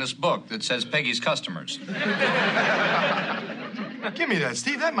clue in this book that says Peggy's customers. Give me that,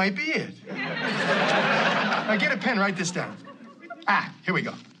 Steve. That might be it. Now get a pen, write this down. Here we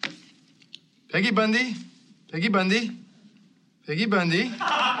go. Peggy Bundy, Peggy Bundy, Peggy Bundy. Here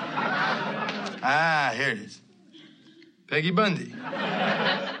it is. Peggy Bundy.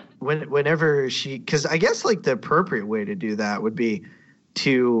 Whenever she, because I guess like the appropriate way to do that would be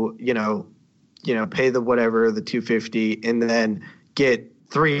to, pay the whatever, the $250, and then get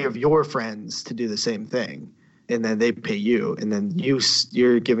 3 of your friends to do the same thing. And then they pay you, and then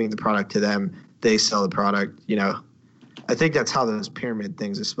you're giving the product to them. They sell the product. I think that's how those pyramid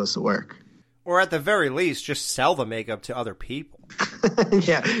things are supposed to work. Or at the very least, just sell the makeup to other people.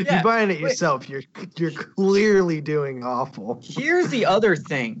 Yeah, you're buying it yourself. You're clearly doing awful. Here's the other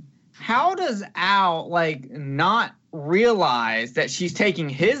thing. How does Al, not realize that she's taking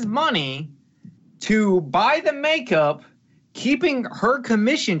his money to buy the makeup, keeping her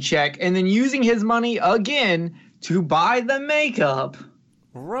commission check, and then using his money again to buy the makeup?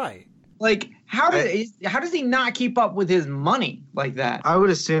 Right. How does he not keep up with his money like that? I would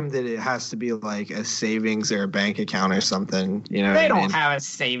assume that it has to be like a savings or a bank account or something. They don't have a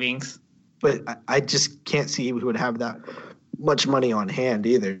savings. But I just can't see who would have that much money on hand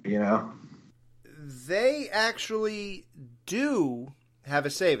either, They actually do have a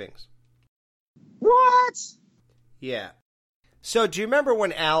savings. What? Yeah. So do you remember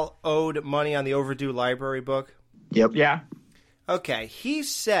when Al owed money on the overdue library book? Yep. Yeah. Okay, he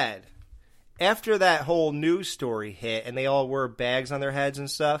said after that whole news story hit and they all wore bags on their heads and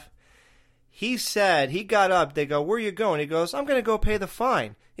stuff, he said, he got up, they go, "Where are you going?" He goes, "I'm going to go pay the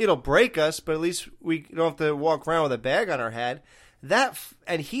fine. It'll break us, but at least we don't have to walk around with a bag on our head."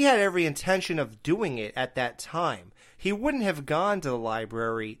 And he had every intention of doing it at that time. He wouldn't have gone to the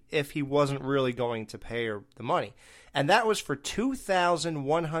library if he wasn't really going to pay her the money. And that was for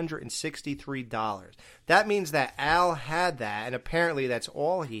 $2,163. That means that Al had that, and apparently that's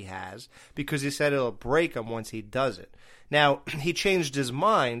all he has, because he said it'll break him once he does it. Now, he changed his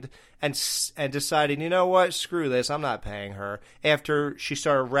mind and decided, you know what, screw this, I'm not paying her, after she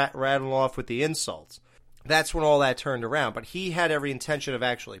started rattling off with the insults. That's when all that turned around. But he had every intention of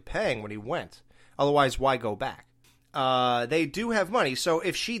actually paying when he went. Otherwise, why go back? They do have money. So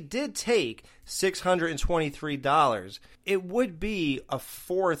if she did take $623, it would be a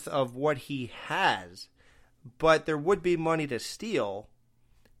fourth of what he has. But there would be money to steal.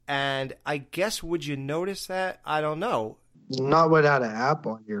 And I guess, would you notice that? I don't know. Not without an app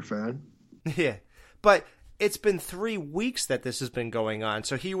on your phone. Yeah. But it's been 3 weeks that this has been going on.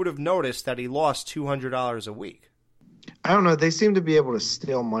 So he would have noticed that he lost $200 a week. I don't know. They seem to be able to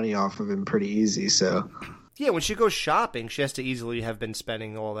steal money off of him pretty easy, so... Yeah, when she goes shopping, she has to easily have been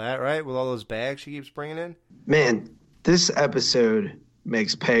spending all that, right? With all those bags she keeps bringing in. Man, this episode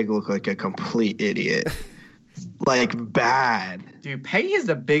makes Peg look like a complete idiot. Bad. Dude, Peggy is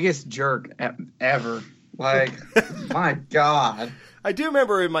the biggest jerk ever. My God. I do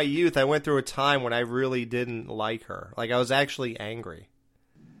remember in my youth, I went through a time when I really didn't like her. I was actually angry.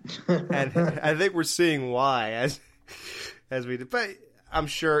 And I think we're seeing why as we did. But I'm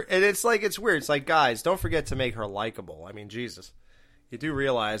sure, and it's weird. It's like, guys, don't forget to make her likable. I mean, Jesus. You do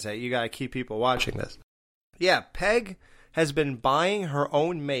realize that you got to keep people watching this. Yeah, Peg has been buying her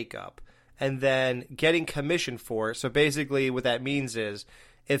own makeup and then getting commission for it. So basically what that means is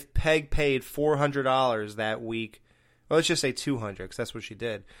if Peg paid $400 that week, well, let's just say $200 because that's what she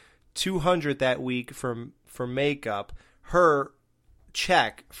did, $200 that week for makeup, her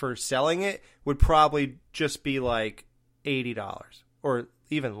check for selling it would probably just be like $80 or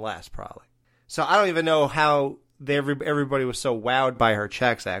even less probably. So I don't even know how everybody was so wowed by her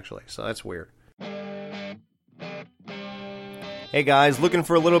checks actually. So that's weird. Hey guys, looking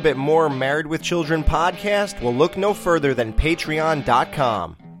for a little bit more Married with Children podcast? Well, look no further than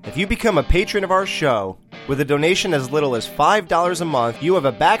patreon.com. If you become a patron of our show, with a donation as little as $5 a month, you have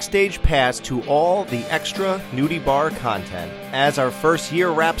a backstage pass to all the extra Nudie Bar content. As our first year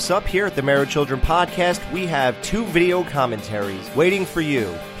wraps up here at the Married Children Podcast, we have 2 video commentaries waiting for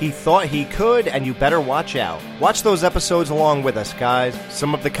you. He Thought He Could, and You Better Watch Out. Watch those episodes along with us, guys.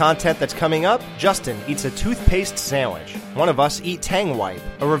 Some of the content that's coming up: Justin eats a toothpaste sandwich. One of us eat Tang Wipe.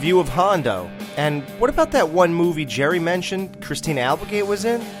 A review of Hondo. And what about that one movie Jerry mentioned Christina Applegate was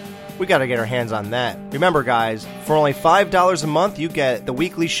in? We got to get our hands on that. Remember, guys, for only $5 a month, you get the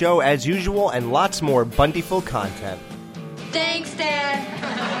weekly show as usual and lots more Bundyful content. Thanks, Dad.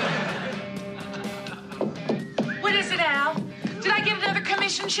 What is it, Al? Did I get another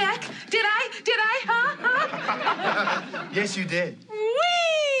commission check? Did I? Huh? Yes, you did.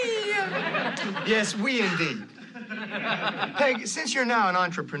 Whee! Yes, we indeed. Peg, since you're now an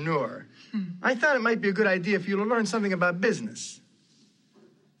entrepreneur, I thought it might be a good idea for you to learn something about business.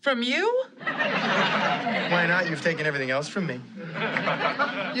 From you? Why not? You've taken everything else from me.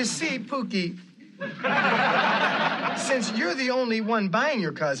 You see, Pookie, since you're the only one buying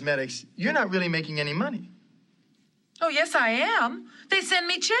your cosmetics, you're not really making any money. Oh, yes, I am. They send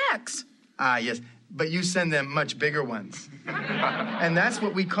me checks. Ah, yes, but you send them much bigger ones. And that's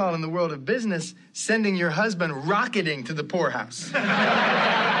what we call in the world of business sending your husband rocketing to the poorhouse.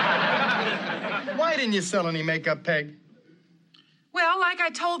 Why didn't you sell any makeup, Peg? Well, like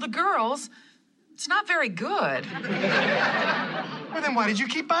I told the girls, it's not very good. Well, then why did you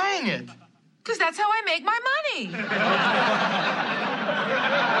keep buying it? Because that's how I make my money.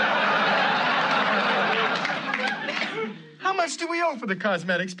 How much do we owe for the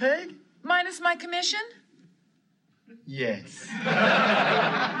cosmetics, Peg? Minus my commission? Yes.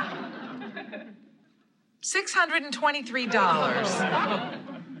 $623.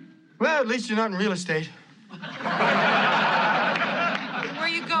 Well, at least you're not in real estate. Where are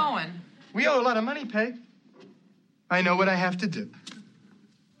you going? We owe a lot of money, Peg. I know what I have to do.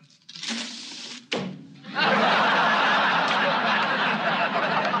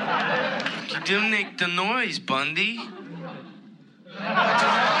 You didn't make the noise, Bundy.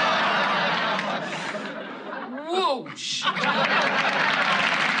 Whoosh.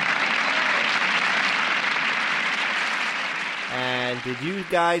 And did you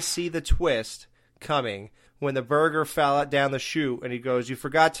guys see the twist coming when the burger fell out down the chute and he goes, "You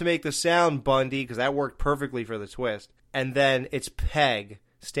forgot to make the sound, Bundy," because that worked perfectly for the twist. And then it's Peg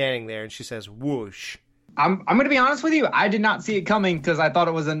standing there and she says, "Whoosh." I'm going to be honest with you. I did not see it coming because I thought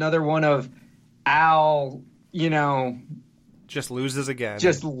it was another one of Al, just loses again.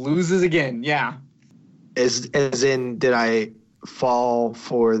 Yeah. As in, did I fall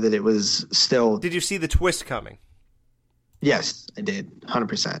for that it was still... Did you see the twist coming? Yes, I did.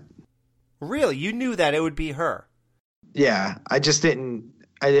 100%. Really? You knew that it would be her? Yeah, I just didn't...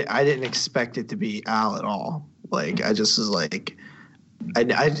 I didn't expect it to be Al at all. Like, I just was like...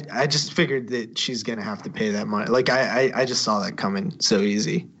 I just figured that she's going to have to pay that money. Like, I just saw that coming so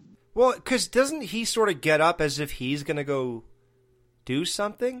easy. Well, because doesn't he sort of get up as if he's going to go do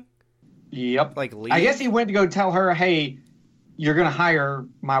something? Yep. Like leave? I guess he went to go tell her, "Hey, you're going to hire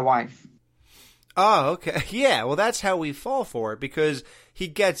my wife." Oh, okay. Yeah, well, that's how we fall for it, because he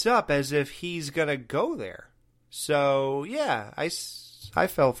gets up as if he's going to go there. So, yeah, I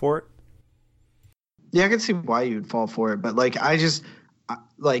fell for it. Yeah, I can see why you'd fall for it, but, like,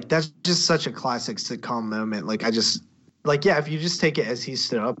 that's just such a classic sitcom moment. Like, yeah, if you just take it as he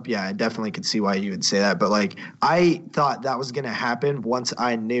stood up, yeah, I definitely could see why you would say that. But, like, I thought that was going to happen once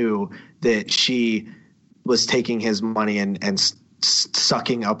I knew that she was taking his money and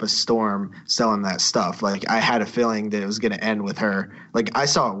sucking up a storm selling that stuff. Like, I had a feeling that it was going to end with her. Like, I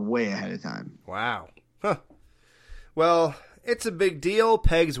saw it way ahead of time. Wow. Huh. Well, it's a big deal.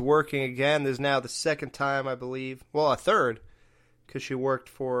 Peg's working again. This is now the second time, I believe. Well, a third, because she worked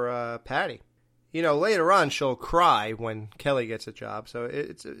for Patty. Later on she'll cry when Kelly gets a job, so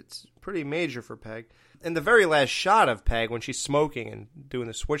it's pretty major for Peg. In the very last shot of Peg, when she's smoking and doing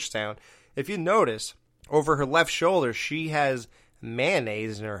the switch sound, if you notice, over her left shoulder, she has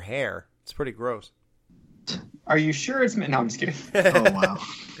mayonnaise in her hair. It's pretty gross. Are you sure it's... No, I'm just kidding. Oh, wow.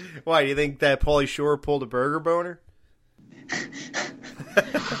 Why, do you think that Pauly Shore pulled a burger boner?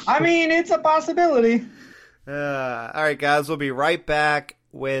 I mean, it's a possibility. All right, guys, we'll be right back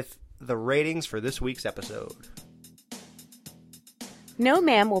with the ratings for this week's episode. No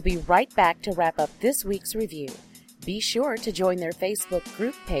Ma'am will be right back to wrap up this week's review. Be sure to join their Facebook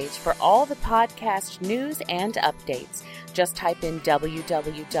group page for all the podcast news and updates. Just type in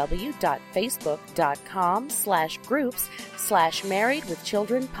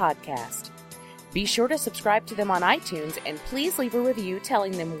www.facebook.com/groups/marriedwithchildrenpodcast. Be sure to subscribe to them on iTunes and please leave a review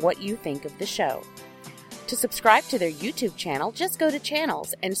telling them what you think of the show. To subscribe to their YouTube channel, just go to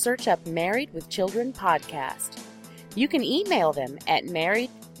channels and search up Married with Children Podcast. You can email them at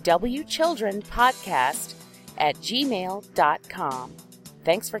marriedwchildrenpodcast@gmail.com.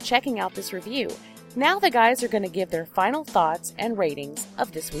 Thanks for checking out this review. Now the guys are going to give their final thoughts and ratings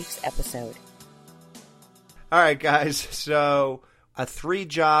of this week's episode. All right, guys, so a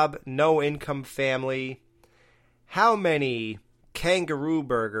 3-job, no-income family. How many kangaroo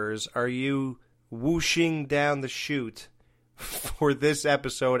burgers are you whooshing down the chute for this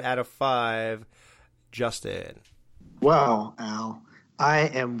episode out of 5, Justin? Well, Al, I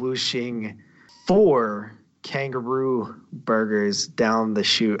am whooshing 4 kangaroo burgers down the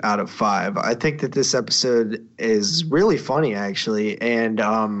chute out of 5. I think that this episode is really funny, actually. And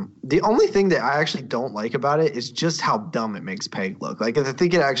the only thing that I actually don't like about it is just how dumb it makes Peg look. Like, I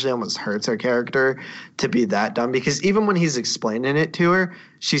think it actually almost hurts her character to be that dumb, because even when he's explaining it to her,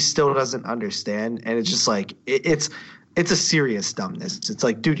 she still doesn't understand. And it's just like, it's a serious dumbness. It's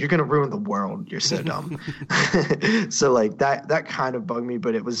like, dude, you're going to ruin the world. You're so dumb. So, like, that kind of bugged me,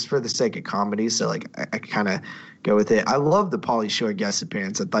 but it was for the sake of comedy. So, like, I kind of go with it. I love the Pauly Shore guest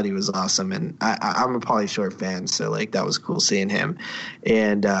appearance. I thought he was awesome. And I'm a Pauly Shore fan. So, like, that was cool seeing him.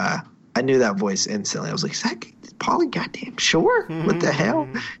 And I knew that voice instantly. I was like, is that Pauly goddamn Shore? What the hell?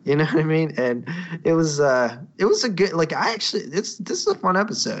 You know what I mean? And it was a good, like, this is a fun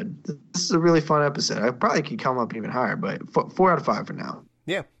episode. This is a really fun episode. I probably could come up even higher, but 4 out of 5 for now.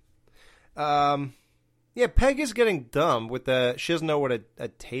 Yeah. Yeah, Peg is getting dumb with she doesn't know what a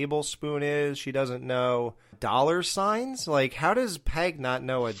tablespoon is. She doesn't know dollar signs. Like, how does Peg not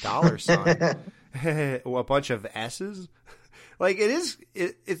know a dollar sign? A bunch of S's? Like,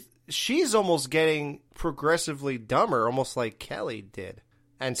 she's almost getting progressively dumber, almost like Kelly did,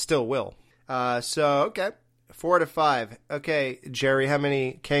 and still will. Okay, 4 out of 5. Okay, Jerry, how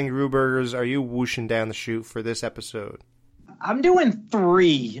many kangaroo burgers are you whooshing down the chute for this episode? I'm doing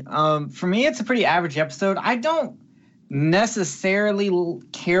 3. For me, it's a pretty average episode. I don't necessarily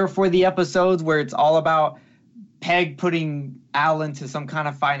care for the episodes where it's all about Peg putting Al into some kind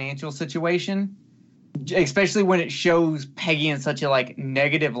of financial situation, especially when it shows Peggy in such a, like,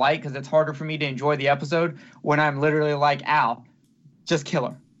 negative light, because it's harder for me to enjoy the episode when I'm literally like, Al, just kill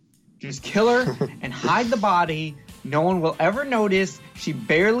her. Just kill her and hide the body. No one will ever notice. She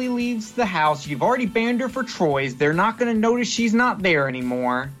barely leaves the house. You've already banned her for Troy's. They're not going to notice she's not there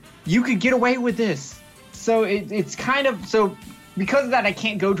anymore. You could get away with this. So it's kind of... So because of that, I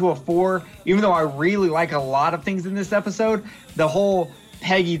can't go to a 4, even though I really like a lot of things in this episode. The whole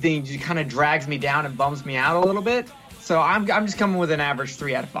Peggy thing just kind of drags me down and bums me out a little bit. So I'm just coming with an average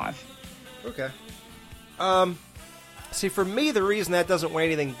 3 out of 5. Okay. See, for me, the reason that doesn't weigh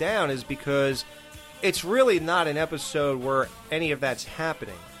anything down is because it's really not an episode where any of that's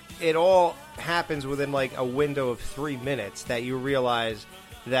happening. It all happens within, like, a window of 3 minutes that you realize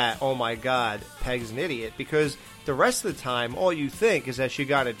that, oh my God, Peg's an idiot. Because the rest of the time, all you think is that she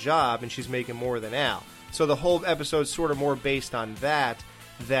got a job and she's making more than Al. So the whole episode's sort of more based on that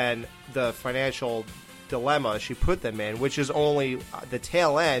than the financial dilemma she put them in, which is only the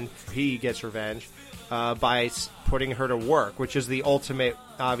tail end. He gets revenge by putting her to work, which is the ultimate,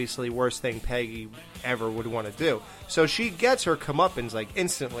 obviously, worst thing Peggy ever would want to do. So she gets her comeuppance, like,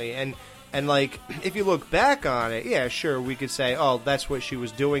 instantly, and like, if you look back on it, yeah, sure, we could say, oh, that's what she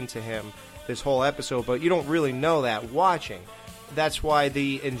was doing to him this whole episode, but you don't really know that watching. That's why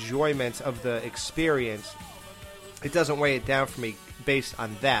the enjoyment of the experience, it doesn't weigh it down for me based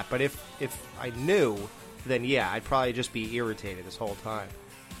on that. But if I knew, then yeah, I'd probably just be irritated this whole time.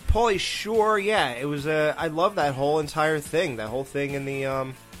 Pauly Shore, yeah, it was I love that whole entire thing, that whole thing in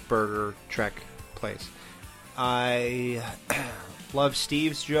the Burger Trek place. I love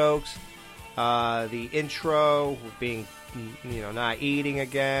Steve's jokes, the intro, being, not eating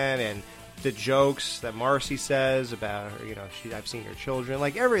again, and the jokes that Marcy says about, I've seen your children,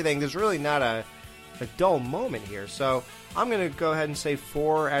 like everything. There's really not a dull moment here. So I'm going to go ahead and say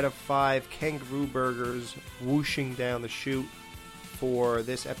 4 out of 5 kangaroo burgers whooshing down the chute for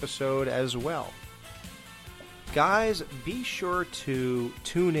this episode as well. guys, be sure to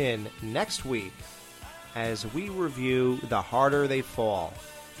tune in next week as we review The Harder They Fall.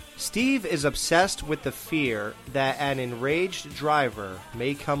 Steve is obsessed with the fear that an enraged driver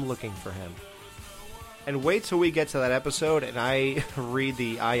may come looking for him. And wait till we get to that episode and I read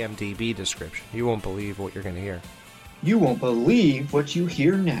the IMDb description. You won't believe what you're going to hear. You won't believe what you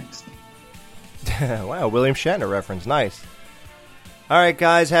hear next. Wow, William Shatner reference. Nice. All right,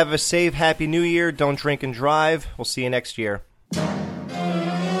 guys, have a safe, happy new year. Don't drink and drive. We'll see you next year.